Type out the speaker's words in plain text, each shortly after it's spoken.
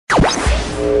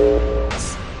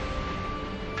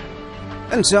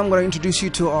And so I'm going to introduce you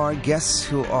to our guests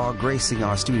who are gracing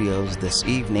our studios this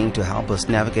evening to help us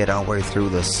navigate our way through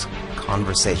this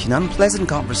conversation. Unpleasant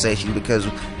conversation, because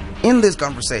in this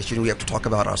conversation we have to talk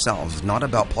about ourselves, not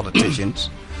about politicians,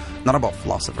 not about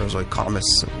philosophers or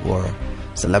economists or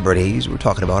celebrities. We're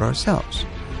talking about ourselves.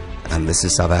 And this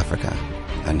is South Africa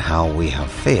and how we have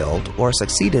failed or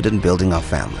succeeded in building our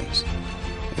families.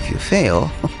 If you fail,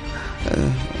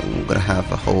 we're going to have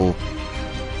a whole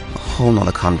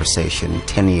nother conversation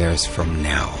 10 years from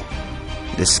now.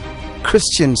 This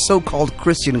Christian, so-called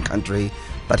Christian country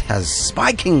that has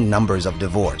spiking numbers of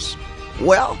divorce.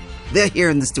 Well, they're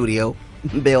here in the studio.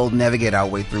 They'll navigate our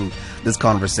way through this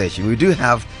conversation. We do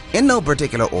have, in no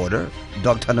particular order,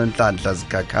 Dr. Nonhlanhla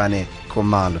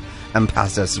Sikakane-Khumalo and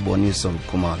Pastor Siboniso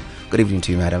Khumalo. Good evening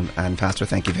to you, madam. And Pastor,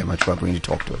 thank you very much for agreeing to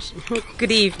talk to us.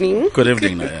 Good evening. Good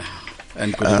evening, Naya.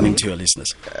 And good evening to your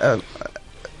listeners.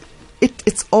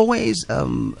 It's always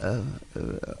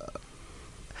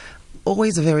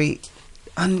always a very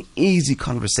uneasy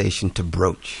conversation to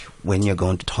broach when you're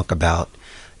going to talk about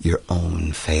your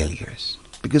own failures,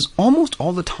 because almost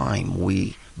all the time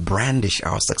we brandish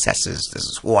our successes. This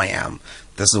is who I am.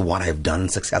 This is what I've done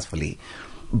successfully.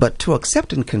 But to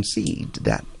accept and concede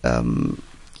that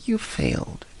you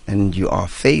failed and you are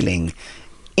failing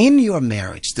in your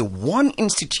marriage, the one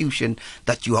institution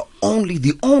that you are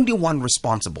the only one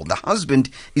responsible. The husband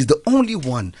is the only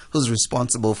one who's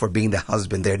responsible for being the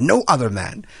husband there. No other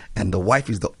man. And the wife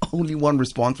is the only one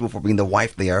responsible for being the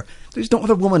wife there. There's no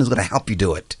other woman who's going to help you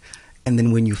do it. And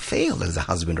then when you fail as a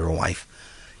husband or a wife,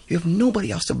 you have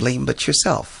nobody else to blame but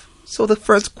yourself. So the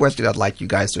first question I'd like you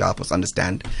guys to help us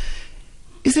understand,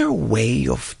 is there a way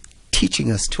of teaching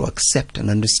us to accept and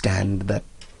understand that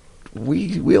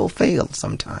we will fail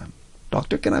sometime?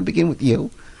 Doctor, can I begin with you?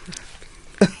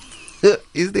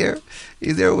 Is there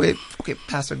a way? Okay,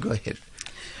 Pastor, go ahead.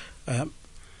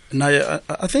 Naya,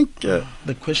 I think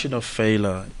the question of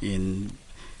failure in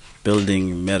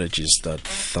building marriages that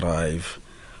thrive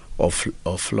or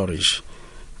flourish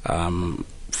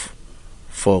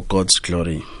for God's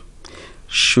glory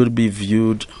should be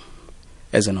viewed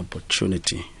as an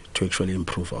opportunity to actually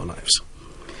improve our lives.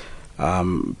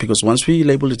 Because once we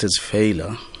label it as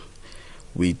failure,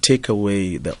 we take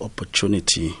away the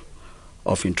opportunity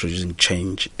of introducing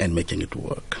change and making it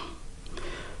work.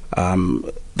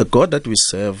 The God that we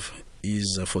serve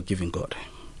is a forgiving God.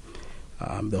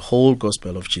 The whole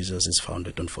gospel of Jesus is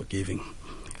founded on forgiving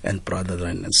and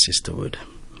brotherhood and sisterhood.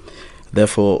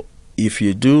 Therefore, if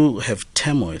you do have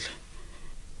turmoil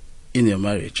in your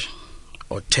marriage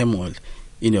or turmoil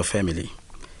in your family,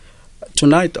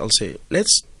 tonight I'll say,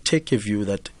 let's take a view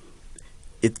that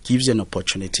it gives you an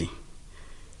opportunity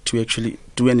to actually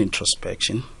do an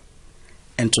introspection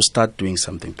and to start doing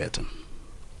something better.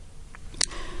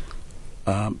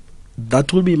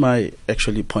 That will be my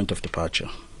actually point of departure.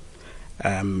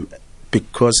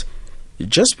 Because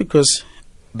just because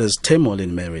there's turmoil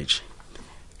in marriage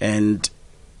and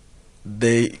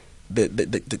the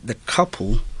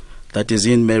couple that is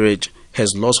in marriage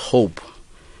has lost hope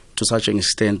to such an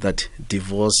extent that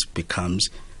divorce becomes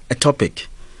a topic,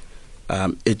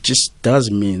 it just does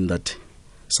mean that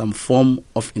some form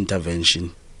of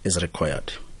intervention is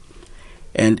required.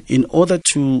 And in order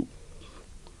to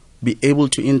be able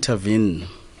to intervene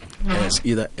as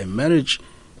either a marriage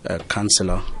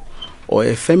counselor or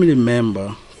a family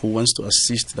member who wants to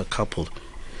assist the couple,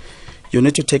 you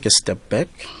need to take a step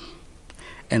back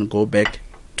and go back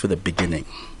to the beginning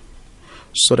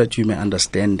so that you may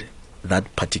understand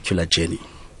that particular journey.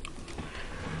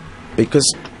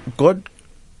 Because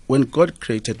when God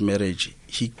created marriage,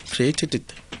 He created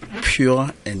it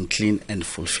pure and clean and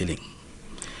fulfilling.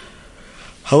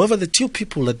 However, the two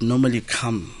people that normally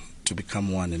come to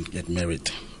become one and get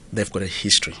married, they've got a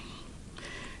history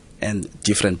and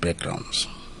different backgrounds.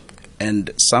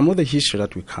 And some of the history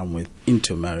that we come with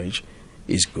into marriage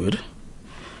is good,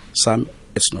 some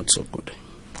it's not so good.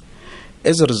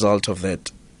 As a result of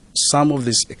that, some of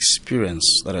this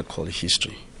experience that I call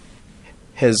history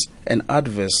has an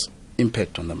adverse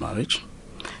impact on the marriage,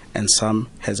 and some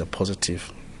has a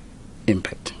positive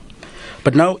impact.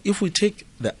 But now, if we take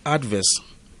the adverse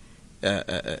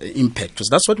impact, because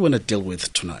that's what we want to deal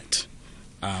with tonight.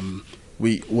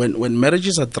 When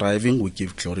marriages are thriving, we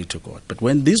give glory to God. But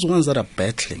when these ones that are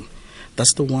battling,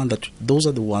 those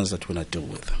are the ones that we want to deal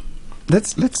with.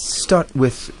 Let's start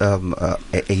with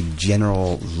a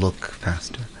general look,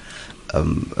 Pastor.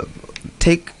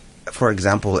 Take, for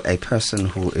example, a person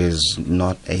who is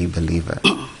not a believer.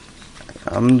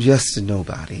 I'm just a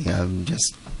nobody. I'm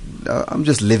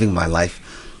just living my life.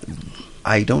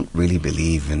 I don't really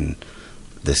believe in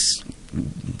this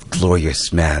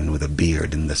glorious man with a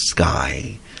beard in the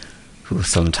sky who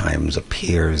sometimes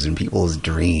appears in people's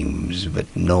dreams, but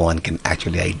no one can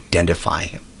actually identify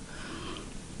him.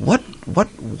 What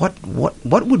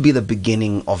would be the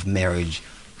beginning of marriage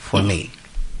for me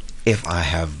if I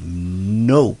have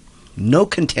no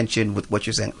contention with what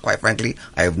you're saying? Quite frankly,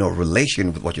 I have no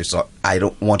relation with what you're saying. I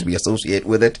don't want to be associated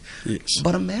with it. Yes.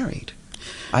 But I'm married.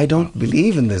 I don't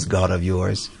believe in this God of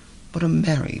yours, but I'm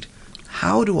married.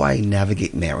 How do I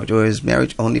navigate marriage? Or is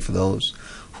marriage only for those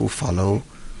who follow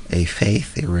a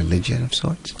faith, a religion of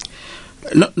sorts?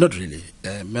 Not really.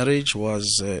 Marriage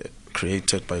was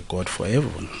created by God for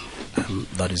everyone.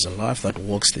 That is a life that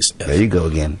walks this earth. There you go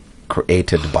again.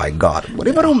 Created by God. What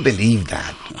if I don't believe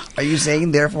that? Are you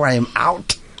saying therefore I am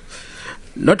out?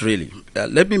 Not really.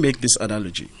 Let me make this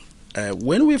analogy.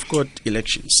 When we've got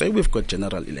elections, say we've got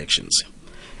general elections,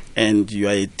 and you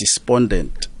are a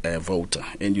despondent voter,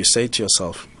 and you say to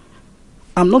yourself,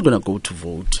 I'm not going to go to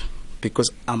vote because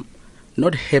I'm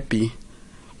not happy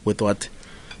with what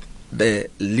the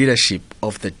leadership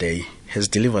of the day has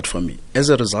delivered for me. As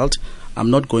a result, I'm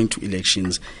not going to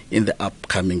elections in the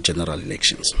upcoming general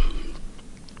elections.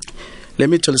 Let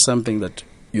me tell you something that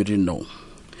you didn't know.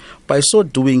 By so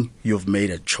doing, you've made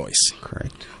a choice.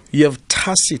 Correct. You have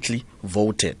tacitly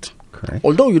voted. Correct.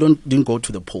 Although you didn't go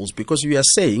to the polls, because you are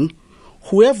saying,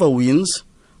 whoever wins,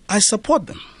 I support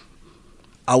them.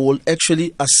 I will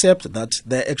actually accept that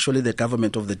they're actually the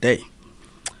government of the day.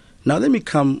 Now let me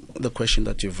come to the question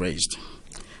that you've raised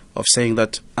of saying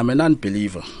that I'm an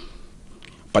unbeliever,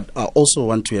 but I also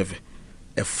want to have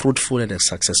a fruitful and a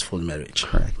successful marriage.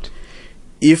 Correct.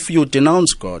 If you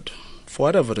denounce God for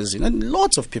whatever reason, and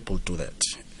lots of people do that,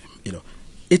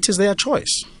 it is their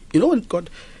choice. When God,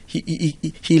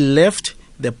 he left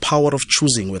the power of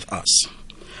choosing with us.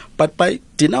 But by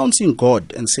denouncing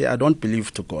God and say, I don't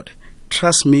believe to God,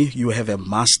 trust me, you have a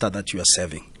master that you are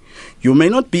serving. You may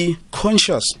not be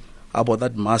conscious about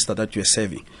that master that you are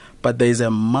serving, but there is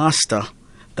a master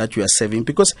that you are serving,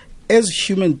 because as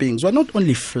human beings, we are not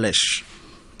only flesh.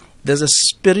 There's a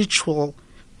spiritual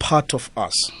part of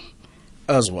us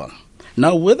as well.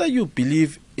 Now, whether you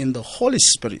believe in the Holy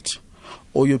Spirit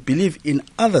or you believe in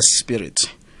other spirits,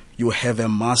 you have a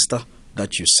master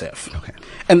that you serve. Okay.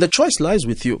 And the choice lies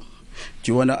with you.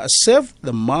 Do you want to serve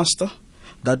the master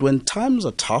that when times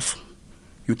are tough,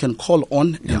 you can call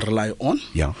on and rely on?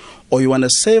 Yeah. Or you want to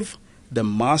serve the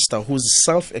master whose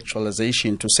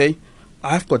self-actualization to say,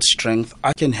 I've got strength,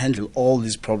 I can handle all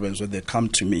these problems when they come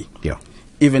to me,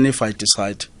 even if I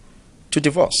decide to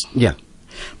divorce. Yeah.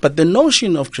 But the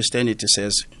notion of Christianity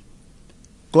says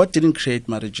God didn't create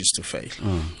marriages to fail.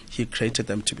 He created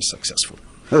them to be successful.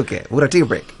 Okay, we're going to take a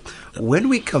break. When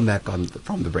we come back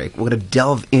from the break, we're going to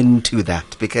delve into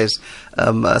that, because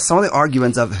some of the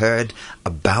arguments I've heard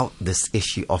about this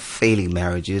issue of failing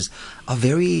marriages are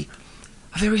very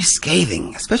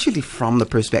scathing, especially from the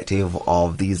perspective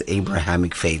of these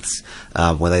Abrahamic faiths,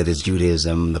 whether it is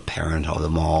Judaism, the parent of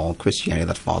them all, Christianity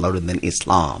that followed, and then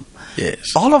Islam.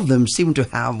 Yes. All of them seem to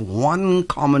have one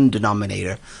common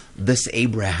denominator, this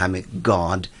Abrahamic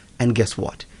God, and guess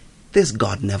what? This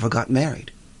God never got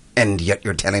married. And yet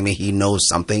you're telling me he knows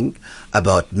something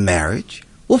about marriage?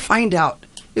 We'll find out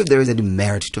if there is any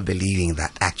merit to believing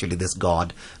that actually this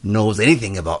God knows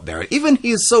anything about marriage. Even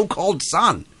his so-called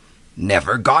son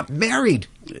never got married.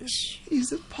 Yes.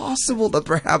 Is it possible that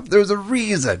perhaps there's a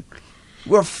reason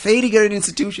we're failing at an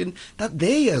institution that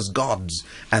they, as gods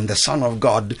and the Son of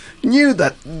God, knew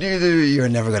that you're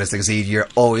never going to succeed, you're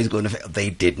always going to fail? They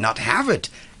did not have it.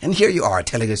 And here you are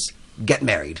telling us, get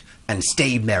married and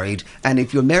stay married, and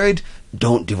if you're married,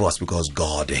 don't divorce because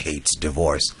God hates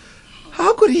divorce.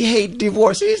 How could he hate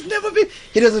divorce?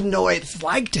 He doesn't know what it's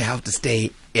like to have to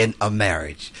stay in a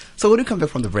marriage. So when we come back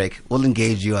from the break, we'll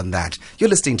engage you on that. You're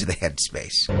listening to The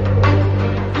Headspace.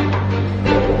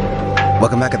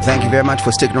 Welcome back, and thank you very much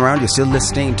for sticking around. You're still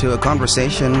listening to a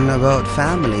conversation about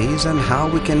families and how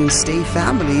we can stay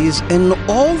families in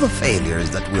all the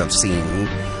failures that we have seen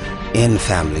in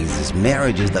families, these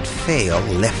marriages that fail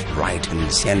left, right, and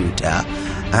center,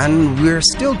 and we're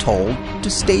still told to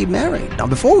stay married. Now,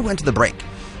 before we went to the break,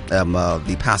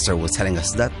 the pastor was telling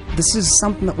us that this is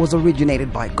something that was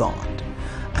originated by God,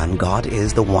 and God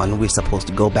is the one we're supposed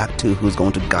to go back to, who's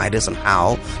going to guide us on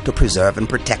how to preserve and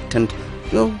protect and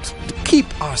to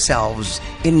keep ourselves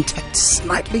intact,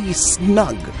 slightly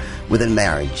snug within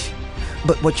marriage.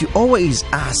 But what you always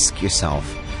ask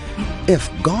yourself, if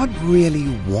God really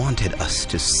wanted us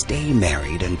to stay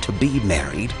married and to be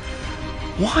married,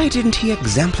 why didn't he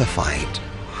exemplify it?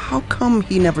 how come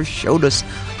he never showed us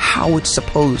how it's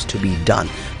supposed to be done?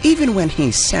 Even when he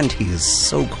sent his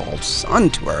so-called son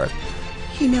to earth,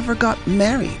 he never got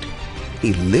married.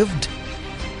 He lived,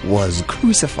 was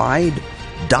crucified,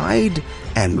 died,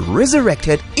 and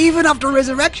resurrected. Even after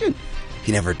resurrection,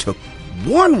 he never took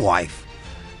one wife.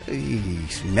 He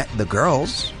met the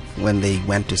girls when they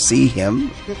went to see him,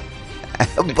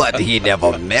 but he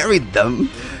never married them,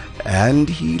 and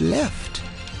he left.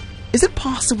 Is it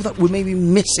possible that we may be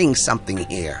missing something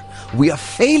here? We are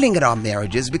failing at our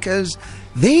marriages because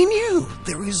they knew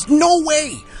there is no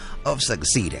way of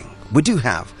succeeding. We do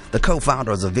have the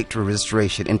co-founders of Victory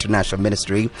Restoration International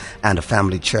Ministry and a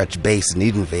family church based in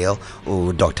Edenvale,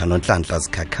 Dr. Nonhlanhla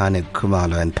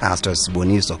Sikakane-Khumalo and Pastor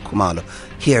Siboniso Khumalo,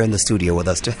 here in the studio with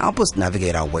us to help us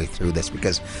navigate our way through this,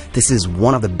 because this is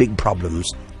one of the big problems.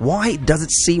 Why does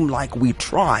it seem like we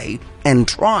try and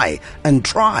try and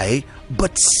try,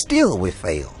 but still we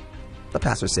fail? The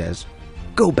pastor says,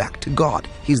 go back to God.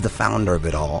 He's the founder of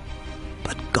it all.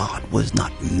 But God was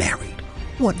not married.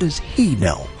 What does he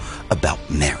know about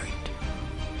marriage?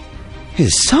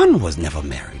 His son was never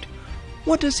married.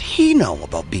 What does he know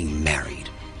about being married?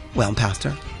 Well,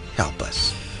 Pastor, help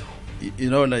us.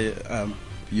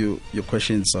 Your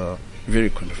questions are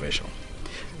very controversial,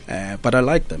 but I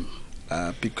like them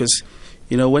because,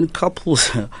 when couples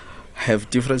have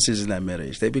differences in their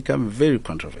marriage, they become very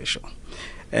controversial.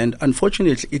 And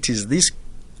unfortunately, it is this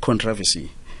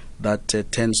controversy that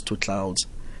tends to cloud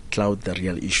the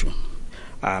real issue.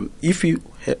 If you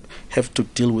have to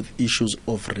deal with issues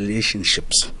of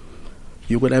relationships,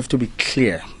 you're going to have to be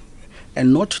clear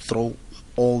and not throw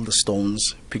all the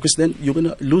stones, because then you're going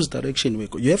to lose direction.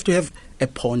 You have to have a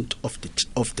point of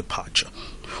departure.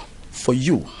 For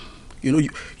you,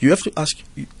 you have to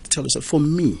tell yourself, for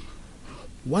me,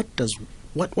 what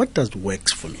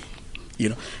works for me?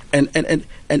 And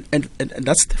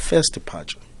that's the first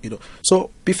departure.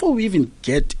 So before we even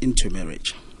get into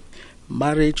marriage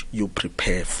you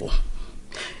prepare for.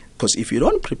 Because if you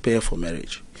don't prepare for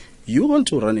marriage, you're going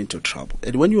to run into trouble.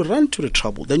 And when you run into the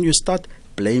trouble, then you start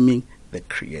blaming the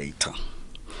Creator.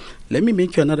 Let me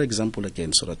make you another example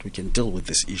again so that we can deal with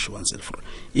this issue once and for all.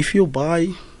 If you buy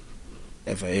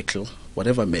a vehicle,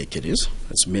 whatever make it is,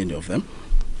 there's many of them,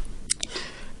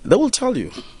 they will tell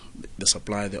you, the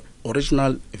supplier, the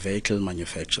original vehicle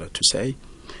manufacturer, to say,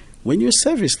 when you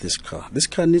service this car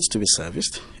needs to be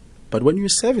serviced. But when you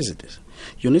service it,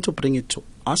 you need to bring it to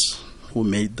us who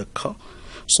made the car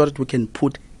so that we can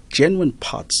put genuine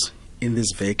parts in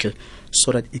this vehicle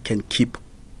so that it can keep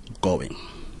going.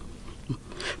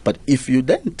 But if you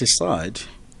then decide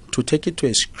to take it to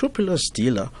a scrupulous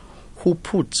dealer who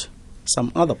puts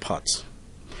some other parts,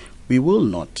 we will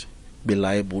not be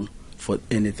liable for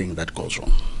anything that goes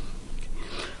wrong.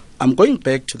 I'm going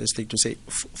back to this thing to say,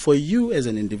 for you as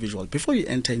an individual, before you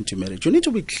enter into marriage, you need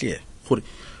to be clear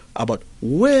about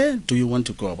where do you want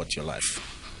to go about your life,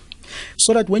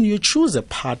 so that when you choose a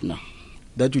partner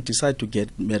that you decide to get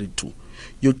married to,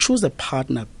 you choose a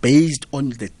partner based on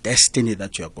the destiny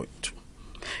that you are going to.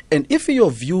 And if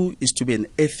your view is to be an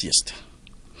atheist,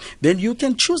 then you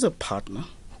can choose a partner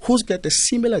who's got a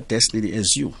similar destiny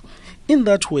as you. In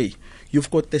that way, you've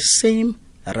got the same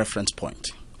reference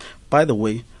point. By the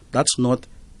way, that's not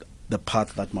the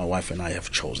path that my wife and I have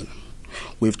chosen.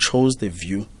 We've chosen the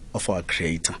view of our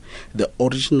Creator, the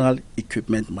original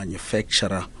equipment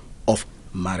manufacturer of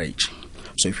marriage.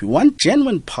 So if you want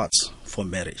genuine parts for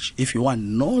marriage, if you want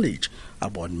knowledge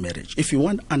about marriage, if you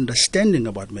want understanding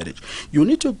about marriage, you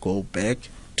need to go back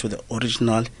to the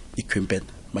original equipment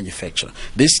manufacturer.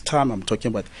 This time I'm talking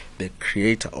about the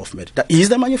Creator of marriage. He's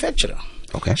the manufacturer.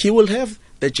 Okay. He will have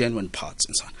the genuine parts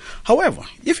and so on. However,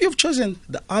 if you've chosen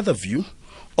the other view,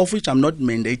 of which I'm not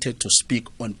mandated to speak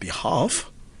on behalf,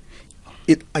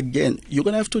 again, you're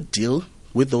going to have to deal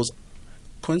with those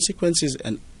consequences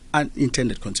and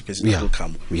unintended consequences that will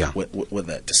come with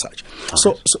that such.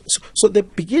 So the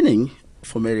beginning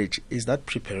for marriage is that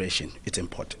preparation. It's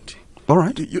important. All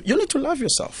right. You need to love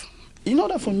yourself. In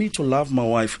order for me to love my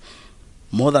wife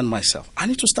more than myself, I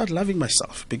need to start loving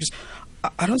myself, because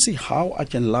I don't see how I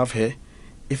can love her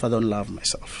if I don't love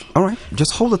myself. All right.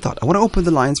 Just hold the thought. I want to open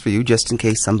the lines for you just in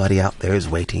case somebody out there is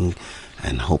waiting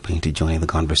and hoping to join the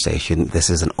conversation. This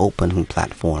is an open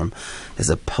platform. There's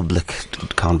a public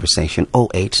conversation.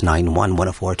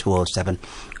 0891-104-207.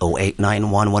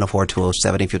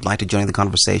 0891-104-207. If you'd like to join the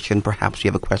conversation, perhaps you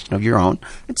have a question of your own,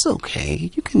 it's okay.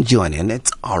 You can join in.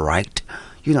 It's all right.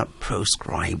 You're not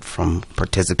proscribed from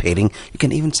participating. You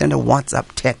can even send a WhatsApp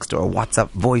text or a WhatsApp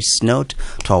voice note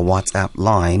to our WhatsApp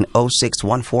line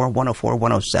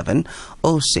 0614-104-107,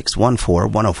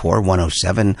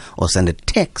 0614-104-107, or send a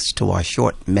text to our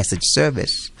short message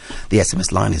service. The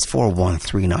SMS line is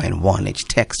 41391. Each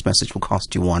text message will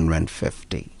cost you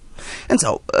R1.50. And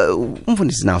so,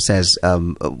 Mfundisi now says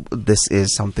this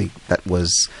is something that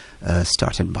was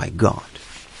started by God.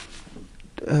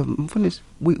 Mfundisi,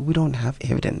 we don't have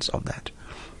evidence of that.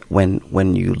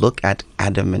 When you look at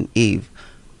Adam and Eve,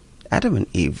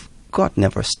 God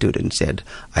never stood and said,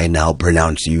 I now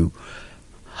pronounce you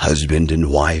husband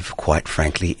and wife. Quite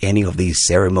frankly, any of these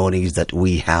ceremonies that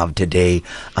we have today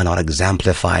are not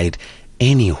exemplified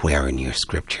anywhere in your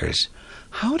scriptures.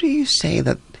 How do you say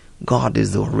that God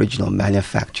is the original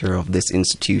manufacturer of this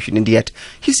institution, and yet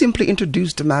he simply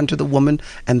introduced a man to the woman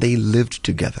and they lived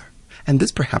together? And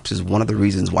this perhaps is one of the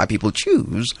reasons why people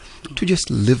choose to just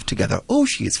live together. Oh,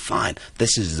 she is fine.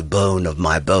 This is the bone of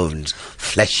my bones,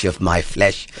 flesh of my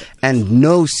flesh. And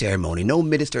no ceremony, no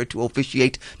minister to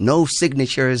officiate, no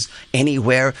signatures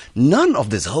anywhere. None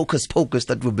of this hocus pocus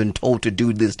that we've been told to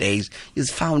do these days is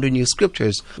found in your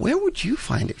scriptures. Where would you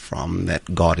find it from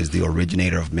that God is the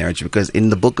originator of marriage? Because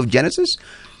in the book of Genesis,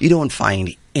 you don't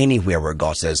find anywhere where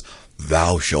God says,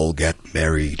 thou shalt get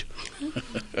married.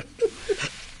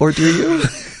 Or do you?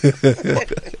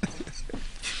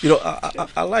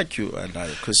 I like you and I,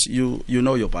 because you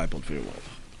know your Bible very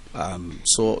well.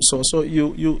 So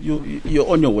you're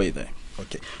on your way there,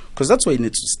 okay? Because that's where you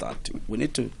need to start. We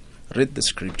need to read the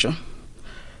scripture,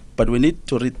 but we need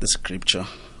to read the scripture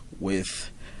with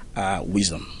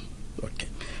wisdom, okay?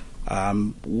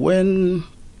 When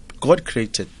God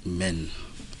created men,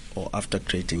 or after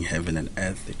creating heaven and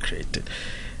earth, He created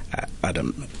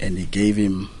Adam, and He gave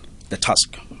him the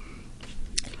task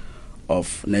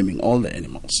of naming all the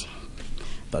animals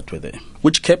that were there,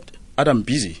 which kept Adam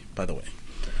busy, by the way.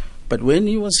 But when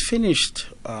he was finished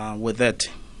with that,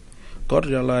 God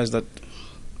realized that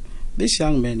this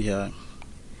young man here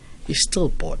is still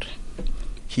bored.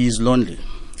 He is lonely.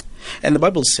 And the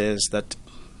Bible says that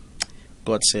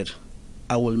God said,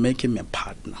 I will make him a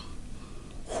partner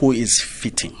who is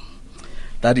fitting.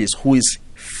 That is, who is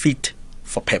fit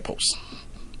for purpose.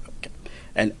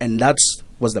 And that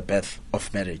was the birth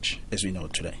of marriage as we know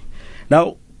it today.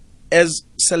 Now, as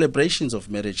celebrations of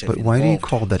marriage have But why evolved, do you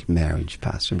call that marriage,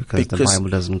 Pastor? Because the Bible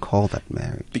doesn't call that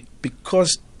marriage.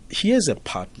 Because he is a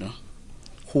partner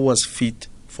who was fit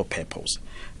for purpose,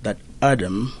 that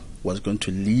Adam was going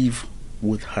to live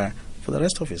with her for the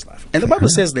rest of his life. And the Bible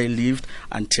says they lived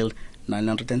until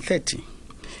 930,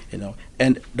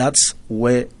 and that's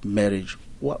where marriage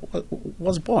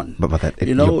was born. But that,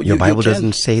 your Bible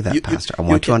doesn't say that, Pastor. I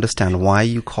want to understand why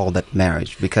you call that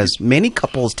marriage, because many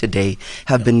couples today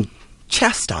have been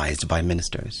chastised by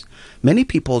ministers. Many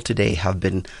people today have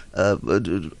been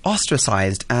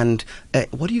ostracized and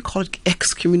what do you call it?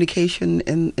 Excommunication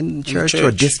in church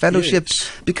or disfellowshipped,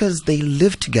 yes, because they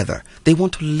live together. They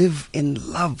want to live in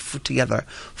love together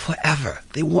forever.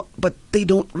 But they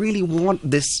don't really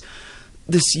want this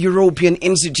European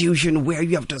institution where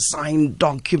you have to sign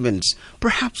documents.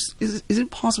 Perhaps, is it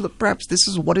possible that perhaps this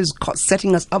is what is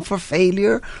setting us up for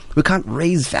failure? We can't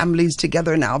raise families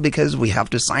together now because we have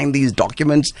to sign these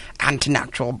documents,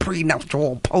 antenuptial,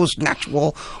 prenuptial,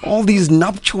 postnuptial, all these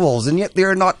nuptials, and yet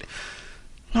they're not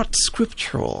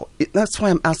scriptural. That's why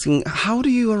I'm asking, how do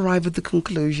you arrive at the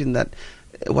conclusion that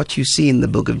what you see in the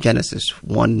book of Genesis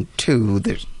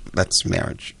 1-2, that's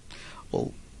marriage?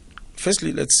 Well,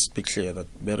 firstly, let's be clear that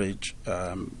marriage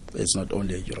is not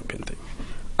only a European thing.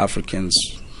 Africans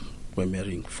were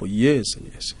marrying for years and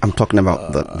years. I'm talking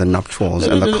about the nuptials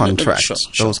and the contracts.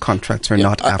 Sure. Those contracts are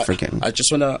not African. I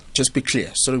just want to be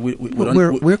clear. So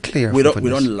we're clear. We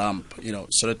don't lump,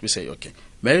 so that we say, okay,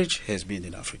 marriage has been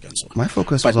in Africa and so on. My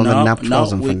focus was on the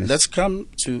nuptials. Let's come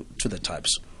to the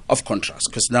types of contracts,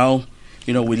 because now,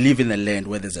 we live in a land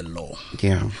where there's a law,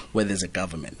 where there's a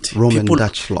government. Roman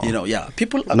Dutch law.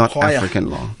 People not acquire... African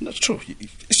law. That's true.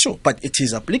 It's true, but it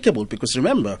is applicable, because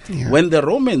remember, when the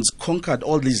Romans conquered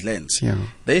all these lands,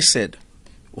 they said,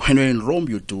 when you're in Rome,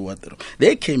 you do what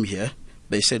they came here.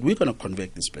 They said, we're going to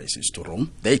convert these places to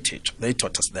Rome. They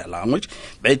taught us their language.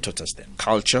 They taught us their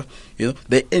culture.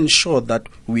 They ensured that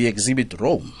we exhibit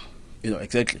Rome.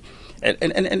 Exactly.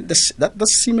 And the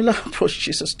similar approach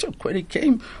Jesus took when he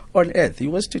came on earth. He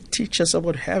was to teach us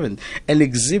about heaven and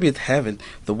exhibit heaven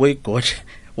the way God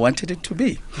wanted it to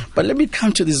be. But let me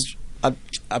come to these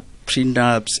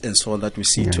prenups and so on that we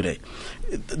see today.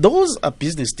 Those are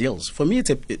business deals. For me,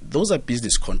 those are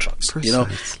business contracts.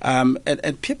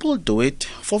 And people do it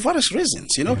for various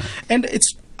reasons. And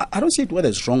I don't see it whether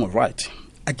it's wrong or right.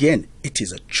 Again, it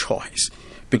is a choice,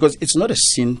 because it's not a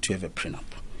sin to have a prenup.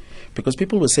 Because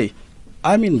people will say,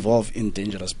 I'm involved in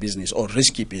dangerous business or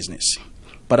risky business,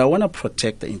 but I want to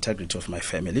protect the integrity of my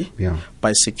family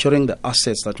by securing the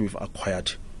assets that we've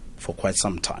acquired for quite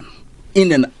some time.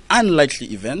 In an unlikely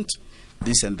event,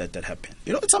 this and that happen.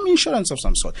 It's some insurance of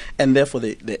some sort, and therefore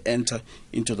they enter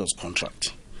into those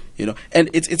contracts. And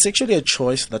it's actually a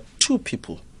choice that two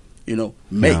people,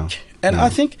 make. And I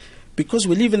think because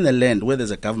we live in a land where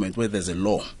there's a government, where there's a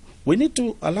law, we need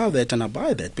to allow that and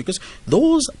abide that, because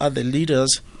those are the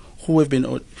leaders who have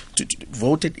been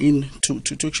voted in to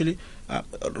actually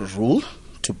rule,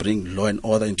 to bring law and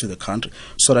order into the country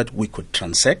so that we could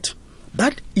transact.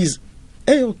 That is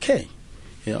A-okay.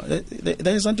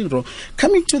 There is nothing wrong.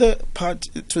 Coming to the part,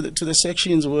 to the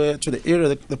sections where, to the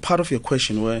area, the part of your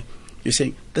question where you're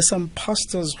saying there's some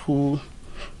pastors who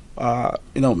are,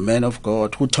 men of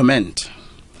God, who torment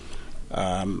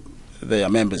their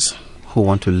members. Who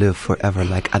want to live forever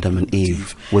like Adam and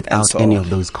Eve without any of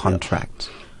those contracts.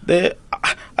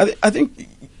 I think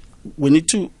we need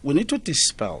to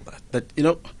dispel that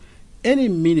any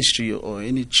ministry or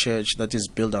any church that is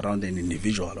built around an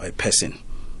individual or a person,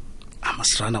 I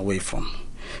must run away from,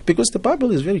 because the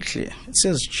Bible is very clear. It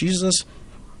says Jesus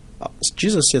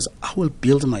says, I will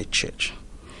build my church.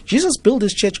 Jesus built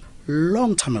his church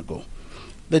long time ago.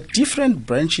 The different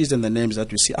branches and the names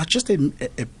that we see are just a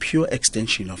pure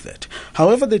extension of that.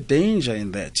 However, the danger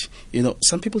in that,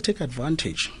 some people take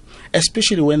advantage,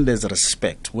 especially when there's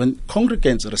respect, when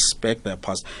congregants respect their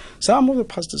pastor. Some of the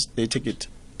pastors, they take it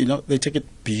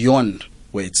beyond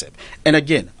where it's at. And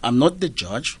again, I'm not the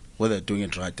judge whether they're doing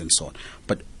it right and so on.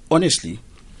 But honestly,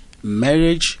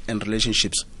 marriage and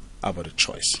relationships are about a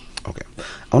choice. Okay.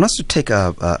 I want us to take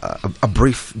a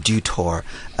brief detour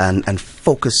and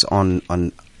focus on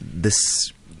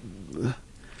this.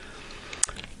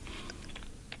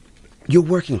 You're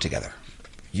working together.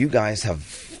 You guys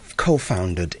have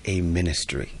co-founded a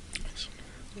ministry. Yes.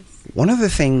 One of the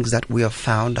things that we have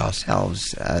found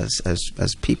ourselves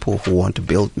as people who want to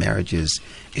build marriages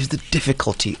is the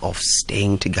difficulty of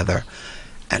staying together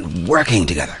and working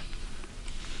together.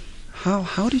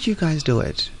 How did you guys do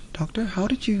it? Doctor, how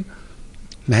did you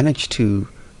manage to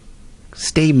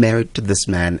stay married to this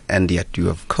man and yet you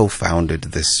have co-founded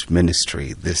this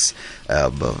ministry, this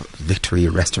Victory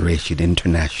Restoration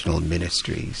International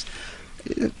Ministries?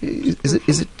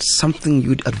 Is it something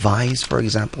you'd advise, for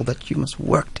example, that you must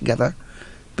work together?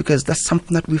 Because that's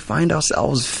something that we find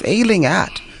ourselves failing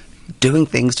at, doing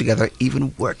things together,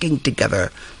 even working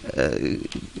together.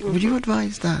 Would you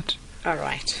advise that? All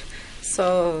right.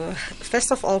 So,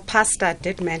 first of all, Pastor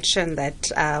did mention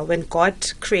that when God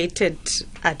created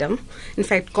Adam, in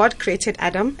fact, God created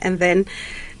Adam, and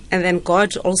then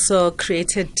God also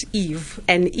created Eve,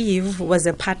 and Eve was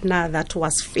a partner that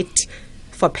was fit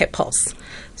for purpose.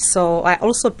 So I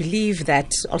also believe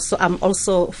that I'm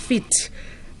also fit,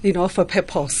 for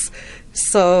purpose.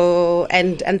 So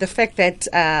and the fact that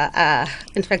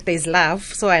in fact there's love,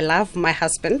 so I love my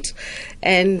husband,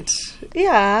 and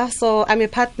so I'm a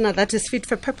partner that is fit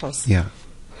for purpose. Yeah.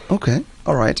 Okay.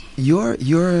 All right. You're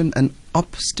an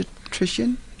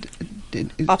obstetrician.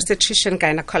 Obstetrician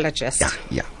gynecologist.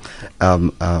 Yeah.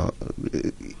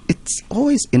 It's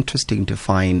always interesting to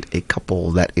find a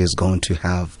couple that is going to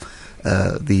have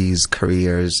these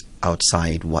careers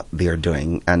outside what they're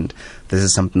doing, and this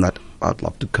is something that I'd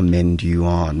love to commend you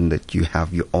on, that you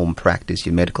have your own practice,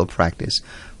 your medical practice,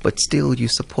 but still you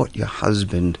support your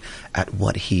husband at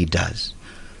what he does.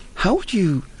 How would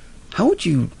you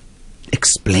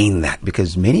explain that?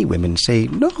 Because many women say,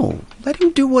 no, let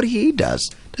him do what he does.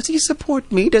 Does he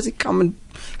support me? Does he come and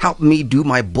help me do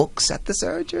my books at the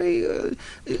surgery?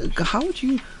 How would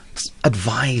you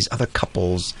advise other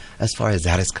couples as far as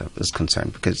that is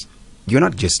concerned? Because you're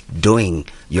not just doing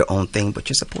your own thing, but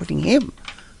you're supporting him.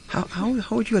 How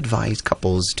would you advise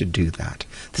couples to do that?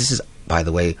 This is, by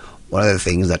the way, one of the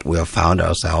things that we have found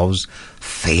ourselves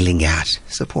failing at,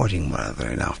 supporting one another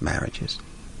in our marriages.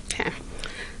 Okay.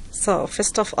 So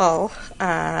first of all,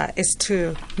 is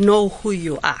to know who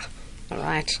you are. All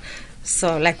right.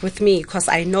 So like with me, because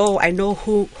I know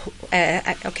who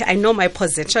I know my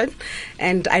position,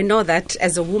 and I know that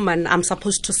as a woman I'm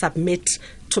supposed to submit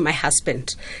to my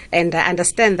husband, and I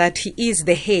understand that he is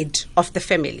the head of the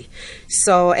family.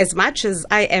 So as much as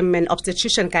I am an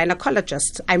obstetrician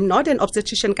gynecologist, I'm not an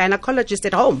obstetrician gynecologist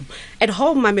at home. At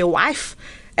home I'm a wife.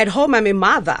 At home I'm a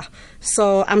mother.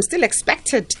 So I'm still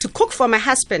expected to cook for my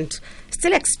husband,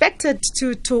 still expected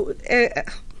to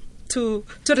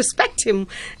respect him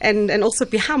and also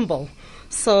be humble.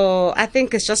 So I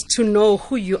think it's just to know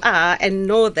who you are and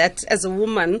know that as a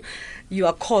woman, you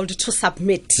are called to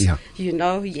submit,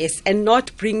 yes, and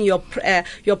not bring your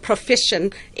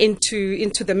profession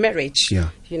into the marriage,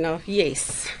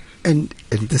 yes. And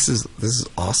this is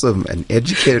awesome. An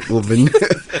educated woman,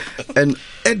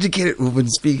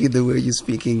 speaking the way you're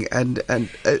speaking, and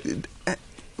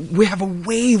we have a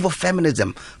wave of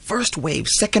feminism. First wave,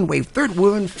 second wave, third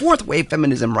wave, and fourth wave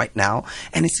feminism right now.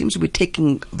 And it seems to be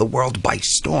taking the world by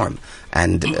storm.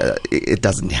 And it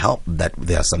doesn't help that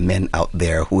there are some men out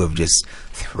there who have just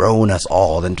thrown us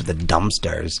all into the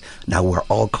dumpsters. Now we're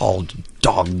all called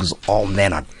dogs. All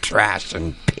men are trash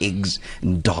and pigs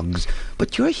and dogs.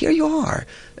 But here you are,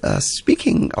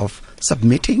 speaking of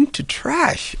submitting to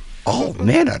trash. All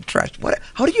men are trash.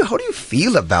 How do you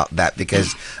feel about that?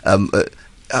 Because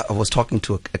I was talking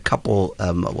to a couple,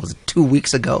 was it 2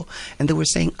 weeks ago, and they were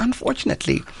saying,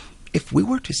 unfortunately, if we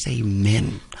were to say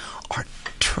men are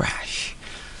trash,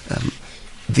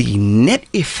 the net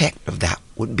effect of that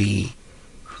would be,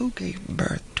 who gave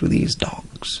birth to these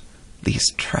dogs, these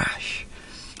trash?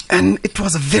 And it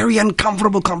was a very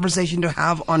uncomfortable conversation to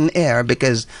have on air,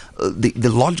 because the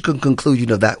logical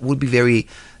conclusion of that would be very,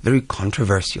 very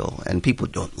controversial, and people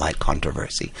don't like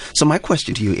controversy. So my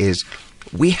question to you is,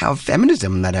 we have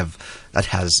feminism that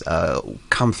has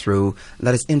come through,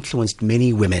 that has influenced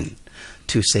many women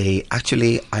to say,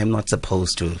 actually, I'm not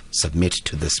supposed to submit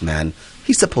to this man.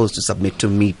 He's supposed to submit to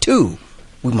me too.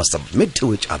 We must submit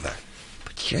to each other.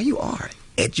 But here you are,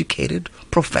 educated,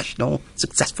 professional,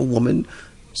 successful woman,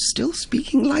 still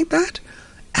speaking like that?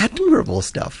 Admirable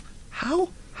stuff. How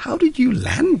did you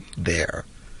land there?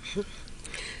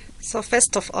 So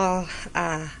first of all,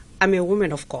 I'm a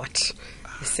woman of God.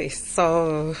 You see,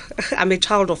 so I'm a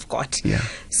child of God. Yeah.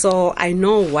 So I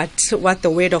know what the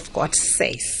Word of God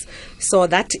says. So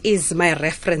that is my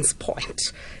reference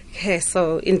point. Okay,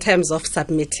 so in terms of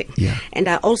submitting. Yeah. And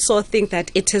I also think that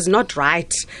it is not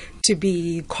right to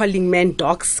be calling men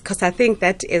dogs, because I think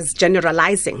that is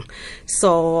generalizing.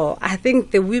 So I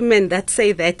think the women that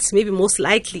say that, maybe most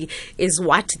likely is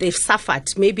what they've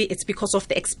suffered. Maybe it's because of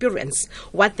the experience,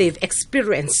 what they've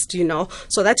experienced,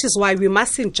 So that is why we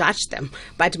mustn't judge them.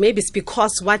 But maybe it's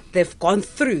because what they've gone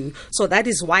through. So that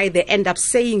is why they end up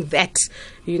saying that,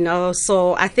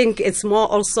 So I think it's more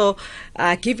also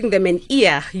giving them an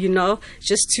ear,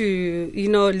 just to,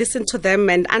 listen to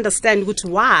them and understand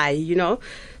why,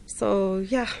 So,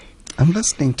 yeah. I'm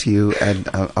listening to you, and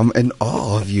I'm in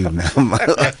awe of you, ma'am.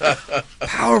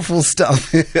 Powerful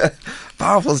stuff.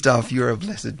 Powerful stuff. You're a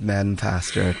blessed man,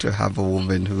 Pastor, to have a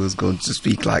woman who is going to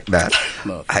speak like that.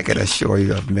 No, I can assure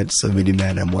you, I've met so many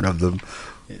men, and one of them,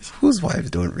 yes, whose wives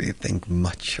don't really think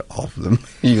much of them.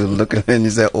 You look at them and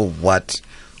you say, oh, what?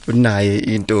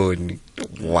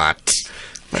 What?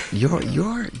 But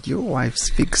your wife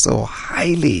speaks so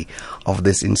highly of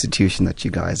this institution that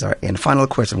you guys are in. Final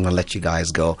question, I'm going to let you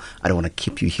guys go. I don't want to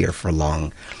keep you here for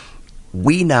long.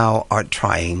 We now are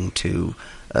trying to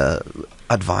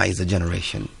advise a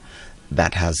generation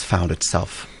that has found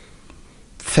itself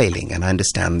failing. And I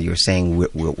understand you're saying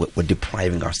we're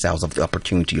depriving ourselves of the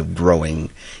opportunity of growing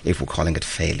if we're calling it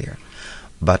failure.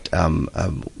 But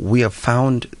we have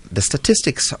found the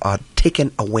statistics are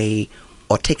taken away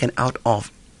or taken out of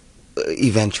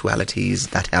eventualities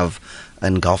that have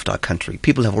engulfed our country.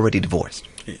 People have already divorced.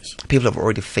 yes. People have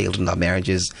already failed in their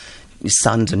marriages.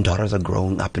 Sons and daughters are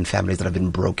growing up in families that have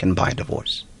been broken by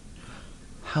divorce.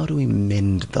 How do we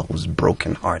mend those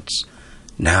broken hearts?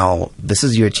 Now, this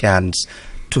is your chance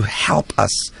to help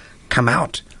us come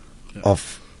out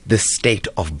of this state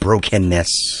of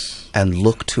brokenness and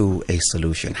look to a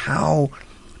solution. How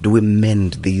do we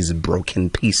mend these broken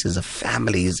pieces of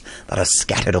families that are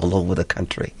scattered all over the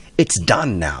country? It's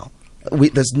done now.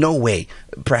 There's no way.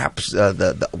 Perhaps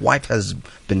the wife has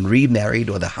been remarried,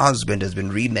 or the husband has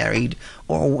been remarried,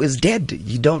 or is dead.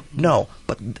 You don't know.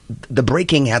 But the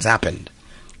breaking has happened.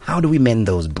 How do we mend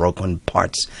those broken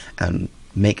parts and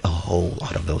make a whole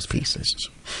out of those pieces?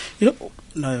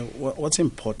 Now, what's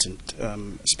important,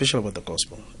 especially about the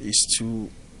gospel, is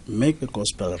to make the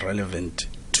gospel relevant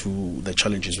to the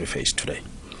challenges we face today.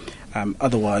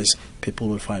 Otherwise, people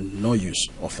will find no use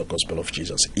of the gospel of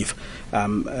Jesus if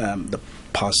the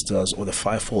pastors or the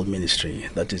fivefold ministry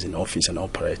that is in office and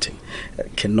operating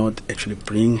cannot actually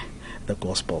bring the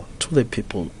gospel to the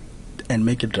people and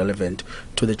make it relevant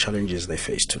to the challenges they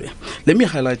face today. Let me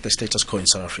highlight the status quo in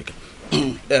South Africa.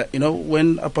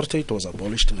 When apartheid was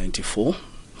abolished in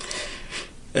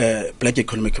 1994, black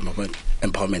economic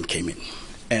empowerment came in,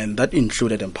 and that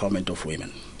included empowerment of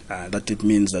women. That it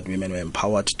means that women were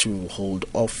empowered to hold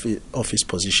office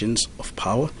positions of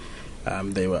power,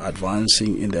 They were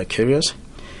advancing in their careers,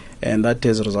 and that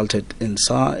has resulted in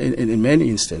many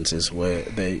instances where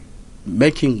they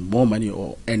making more money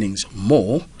or earnings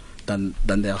more than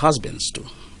their husbands do,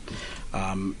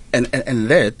 and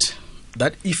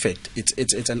that effect,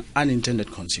 it's an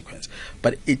unintended consequence,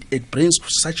 but it brings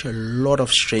such a lot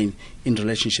of strain in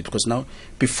relationships, because now,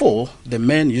 before, the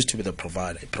man used to be the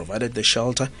provider. He provided the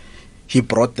shelter, he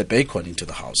brought the bacon into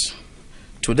the house.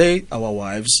 Today, our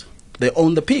wives, they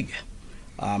own the pig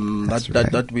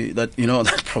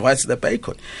that provides the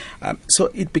bacon. So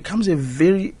it becomes a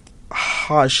very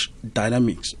harsh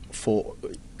dynamics for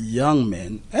young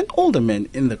men and older men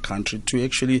in the country to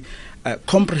actually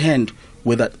comprehend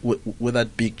with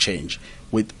that big change,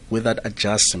 with that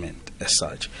adjustment as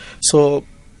such. So,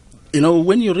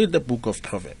 when you read the book of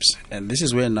Proverbs, and this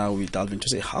is where now we delve into,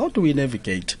 say, how do we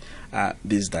navigate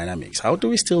these dynamics? How do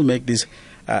we still make these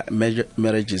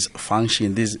marriages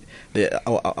function,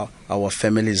 our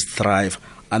families thrive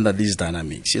under these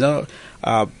dynamics?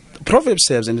 Proverbs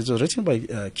says, and it was written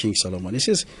by King Solomon, he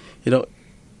says,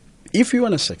 if you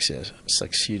want to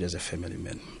succeed as a family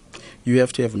man, you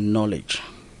have to have knowledge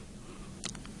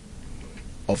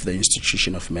of the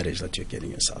institution of marriage that you're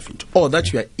getting yourself into, or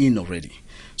that you are in already.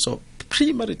 So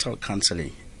premarital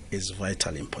counseling is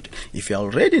vitally important. If you're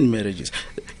already in marriage,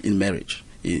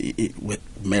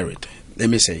 married, let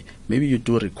me say, maybe you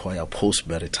do require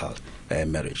post-marital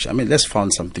marriage. I mean, let's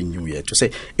find something new here to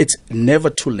say it's never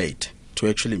too late to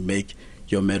actually make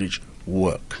your marriage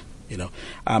work.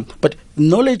 But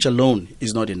knowledge alone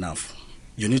is not enough.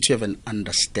 You need to have an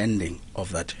understanding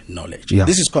of that knowledge. Yeah.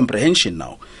 This is comprehension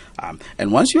now.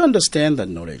 And once you understand that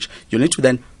knowledge, you need to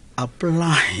then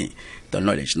apply the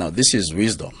knowledge. Now, this is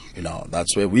wisdom.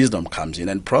 That's where wisdom comes in.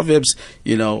 And Proverbs,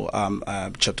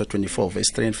 chapter 24, verse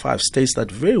 3 and 5 states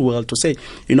that very well to say,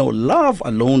 love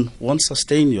alone won't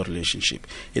sustain your relationship.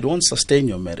 It won't sustain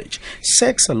your marriage.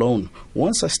 Sex alone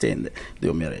won't sustain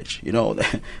your marriage.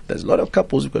 There's a lot of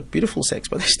couples who've got beautiful sex,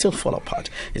 but they still fall apart.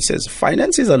 It says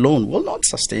finances alone will not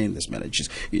sustain these marriages.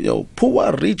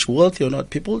 Poor, rich, wealthy or not,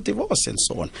 people divorce and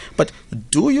so on. But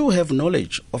do you have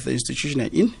knowledge of the institution you're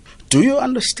in? Do you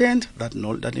understand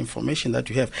that information that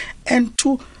you have? And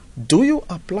two, do you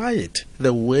apply it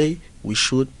the way we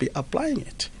should be applying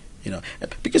it?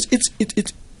 Because it's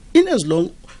in as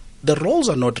long the roles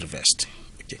are not reversed.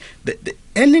 Okay, the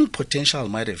earning potential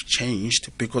might have changed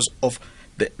because of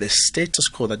the status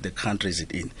quo that the country is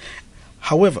in.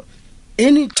 However,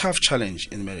 any tough challenge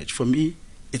in marriage, for me,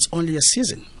 it's only a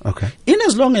season. Okay. In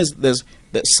as long as there's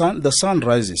the sun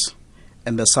rises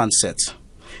and the sun sets,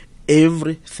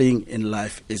 everything in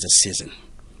life is a season.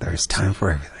 There is time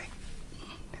for everything.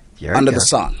 Under the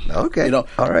sun. Okay. All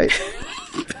right.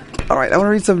 All right. I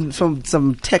want to read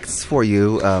some texts for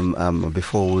you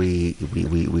before we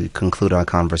conclude our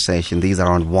conversation. These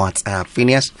are on WhatsApp.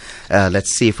 Phineas, let's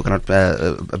see if we can.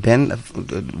 Ben,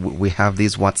 we have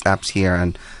these WhatsApps here,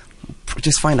 and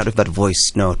just find out if that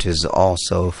voice note is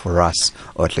also for us,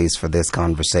 or at least for this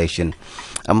conversation.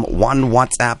 One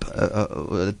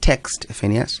WhatsApp text,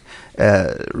 Phineas,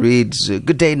 reads,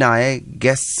 "Good day, Naya,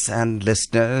 guests and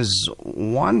listeners.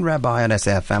 One rabbi on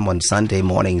SFM one Sunday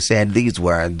morning said these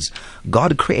words: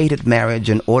 God created marriage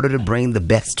in order to bring the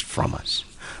best from us.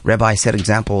 Rabbi said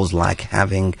examples like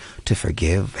having to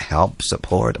forgive, help,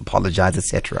 support, apologize,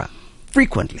 etc.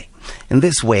 frequently. In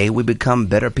this way, we become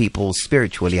better people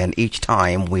spiritually, and each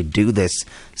time we do this,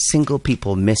 single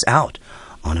people miss out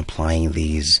on applying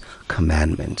these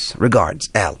commandments. Regards,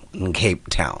 L in Cape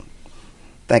Town."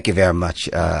 Thank you very much,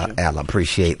 L.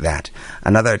 Appreciate that.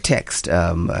 Another text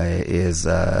is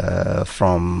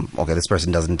from, this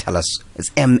person doesn't tell us.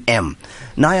 It's MM.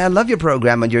 "Naya, I love your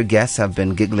program and your guests have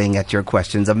been giggling at your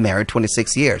questions. I'm married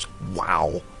 26 years.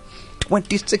 Wow.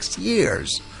 26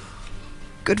 years.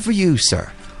 Good for you,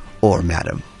 sir. Or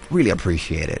madam. Really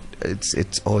appreciate it.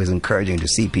 It's always encouraging to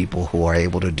see people who are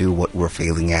able to do what we're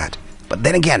failing at. But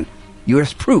then again, you're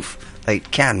proof that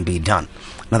it can be done."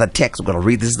 Another text, we're going to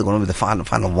read. This is going to be the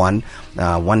final one.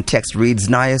 One text reads,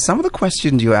 "Naya, some of the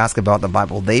questions you ask about the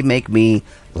Bible, they make me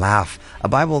laugh. A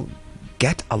Bible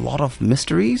get a lot of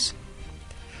mysteries?"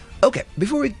 Okay,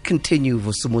 before we continue,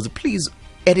 please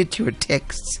edit your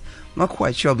texts. I'm not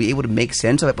quite sure I'll be able to make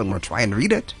sense of it, but I'm going to try and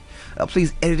read it.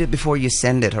 Please edit it before you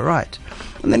send it, all right?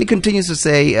 And then he continues to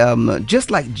say,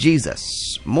 just like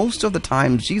Jesus, most of the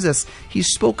time Jesus, he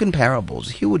spoke in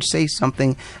parables. He would say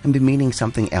something and be meaning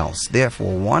something else.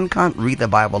 Therefore, one can't read the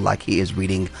Bible like he is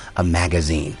reading a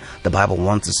magazine. The Bible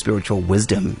wants a spiritual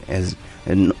wisdom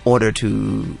in order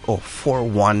for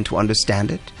one to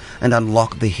understand it and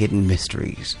unlock the hidden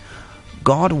mysteries.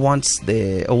 God was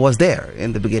there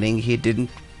in the beginning. He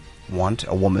didn't want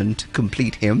a woman to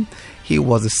complete him. He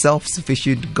was a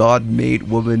self-sufficient, God-made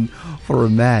woman for a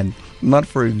man, not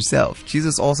for himself.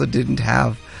 Jesus also didn't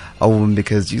have a woman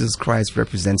because Jesus Christ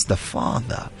represents the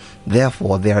Father.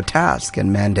 Therefore, their task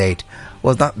and mandate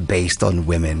was not based on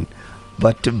women,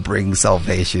 but to bring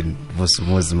salvation.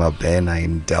 Vusumuzumabena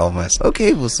in Delmas.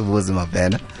 Okay,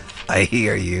 Vusumuzumabena, I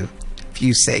hear you. If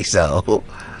you say so.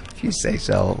 If you say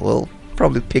so, we'll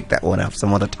probably pick that one up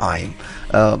some other time.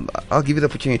 I'll give you the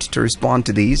opportunity to respond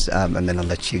to these, and then I'll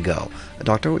let you go.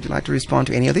 Doctor, would you like to respond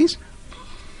to any of these?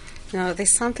 Now,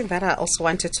 there's something that I also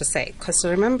wanted to say, because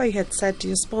remember you had said,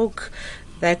 you spoke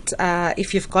that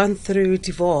if you've gone through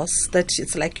divorce, that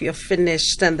it's like you're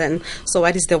finished, and then, so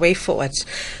what is the way forward?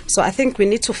 So I think we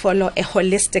need to follow a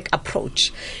holistic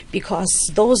approach,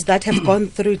 because those that have gone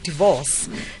through divorce,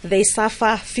 they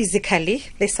suffer physically,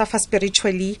 they suffer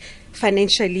spiritually,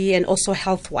 financially, and also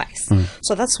health-wise.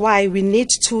 So that's why we need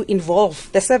to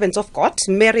involve the servants of God,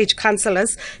 marriage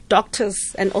counselors,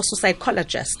 doctors, and also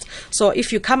psychologists. So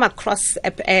if you come across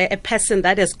a person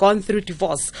that has gone through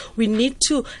divorce, we need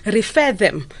to refer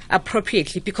them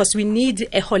appropriately, because we need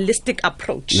a holistic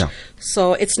approach. Yeah.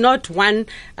 So it's not one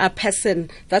person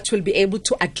that will be able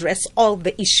to address all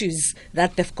the issues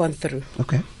that they've gone through.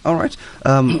 Okay, all right.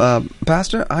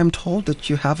 Pastor, I'm told that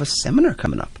you have a seminar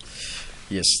coming up.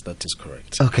 Yes, that is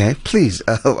correct. Okay, please.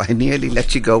 I nearly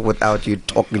let you go without you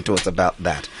talking to us about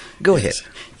that. Go ahead.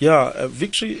 Yeah,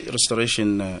 Victory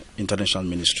Restoration International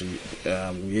Ministry,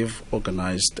 we've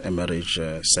organized a marriage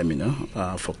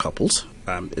seminar for couples.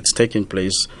 It's taking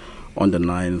place on the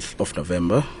 9th of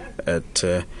November at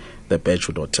the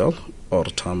Bedwood Hotel, or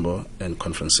Tambo and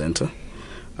Conference Center.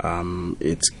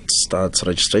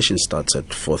 Registration starts at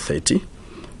 4:30.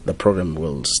 The program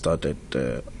will start at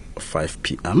 5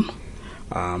 p.m.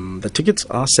 The tickets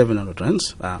are 700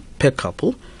 rands per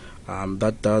couple.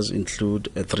 That does include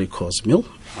a 3-course meal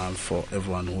for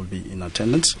everyone who will be in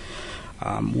attendance.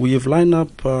 We have lined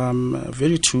up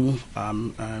very two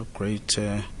great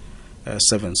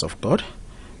servants of God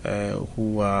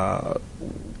who are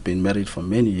been married for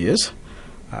many years,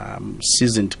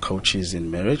 seasoned coaches in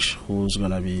marriage who are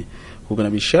going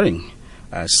to be sharing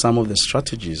some of the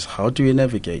strategies. How do we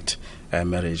navigate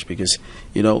marriage? Because,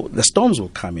 the storms will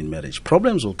come in marriage,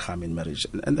 problems will come in marriage.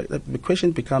 And the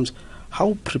question becomes,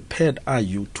 how prepared are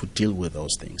you to deal with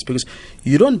those things? Because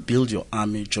you don't build your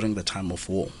army during the time of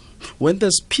war. When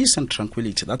there's peace and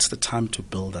tranquility, that's the time to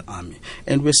build the army.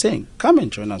 And we're saying, come and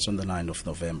join us on the 9th of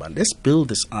November. Let's build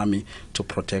this army to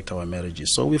protect our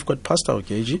marriages. So we've got Pastor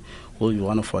Ogeji, who will be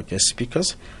one of our guest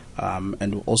speakers.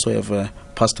 And we also have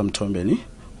Pastor Mtombeni,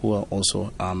 who are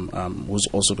also who's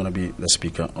also going to be the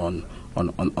speaker on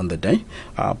the day.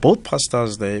 Both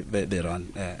pastors, they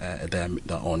run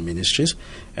their own ministries,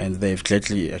 and they've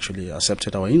gladly actually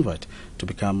accepted our invite to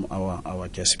become our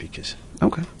guest speakers.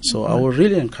 Okay. So I will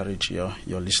really encourage your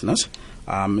listeners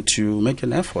to make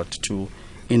an effort to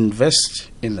invest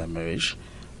in their marriage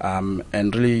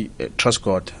and really trust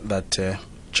God that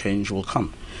change will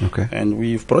come. Okay. And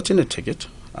we've brought in a ticket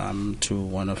to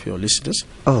one of your listeners.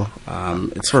 Oh,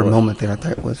 it's for a moment there, I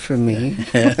thought it was for me.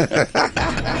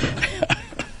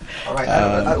 All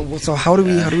right. So how do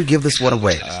we give this one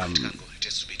away?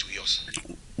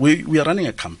 We are running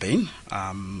a campaign,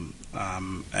 and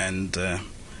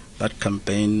that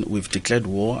campaign, we've declared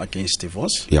war against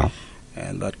divorce. Yeah.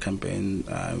 And that campaign,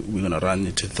 we're going to run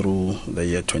it through the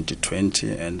year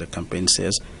 2020, and the campaign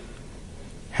says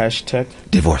hashtag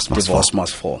Divorce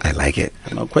must fall. I like it.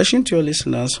 Now, question to your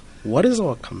listeners, what is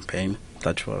our campaign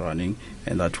that we're running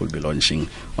and that will be launching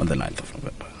on the 9th of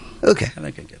November? Okay. And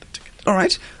I can get a ticket. All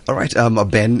right.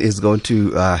 Ben is going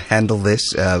to handle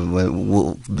this.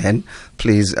 Ben,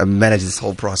 please manage this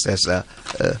whole process.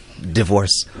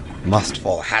 Divorce must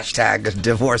fall. Hashtag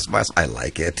divorce must. I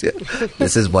like it.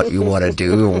 This is what we want to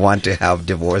do. We want to have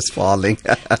divorce falling.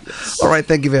 All right.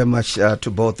 Thank you very much to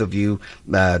both of you,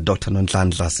 Dr.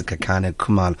 Nonhlanhla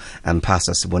Sikakane-Khumalo and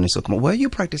Pastor Siboniso. Where are you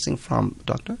practicing from,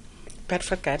 Doctor?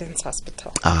 Bedford Guidance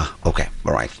Hospital. Okay.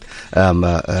 All right.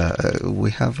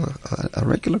 We have a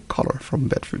regular caller from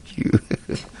Bedford. You.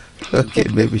 Okay,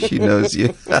 maybe she knows you.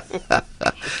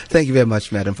 Thank you very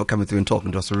much, madam, for coming through and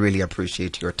talking to us. We really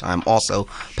appreciate your time. Also,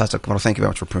 Pastor Khumalo, thank you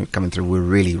very much for coming through. We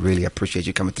really, really appreciate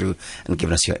you coming through and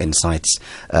giving us your insights.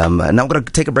 Now we're going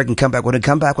to take a break and come back. When we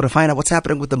come back, we're going to find out what's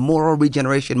happening with the moral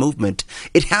regeneration movement.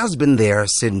 It has been there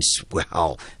since,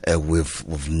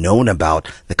 we've known about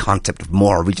the concept of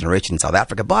moral regeneration in South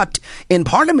Africa. But in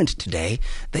Parliament today,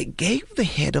 they gave the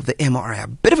head of the MRA a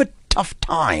bit of a tough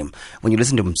time. When you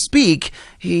listen to him speak,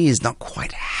 he is not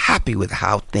quite happy with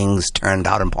how things turned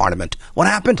out in Parliament. What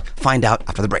happened? Find out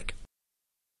after the break.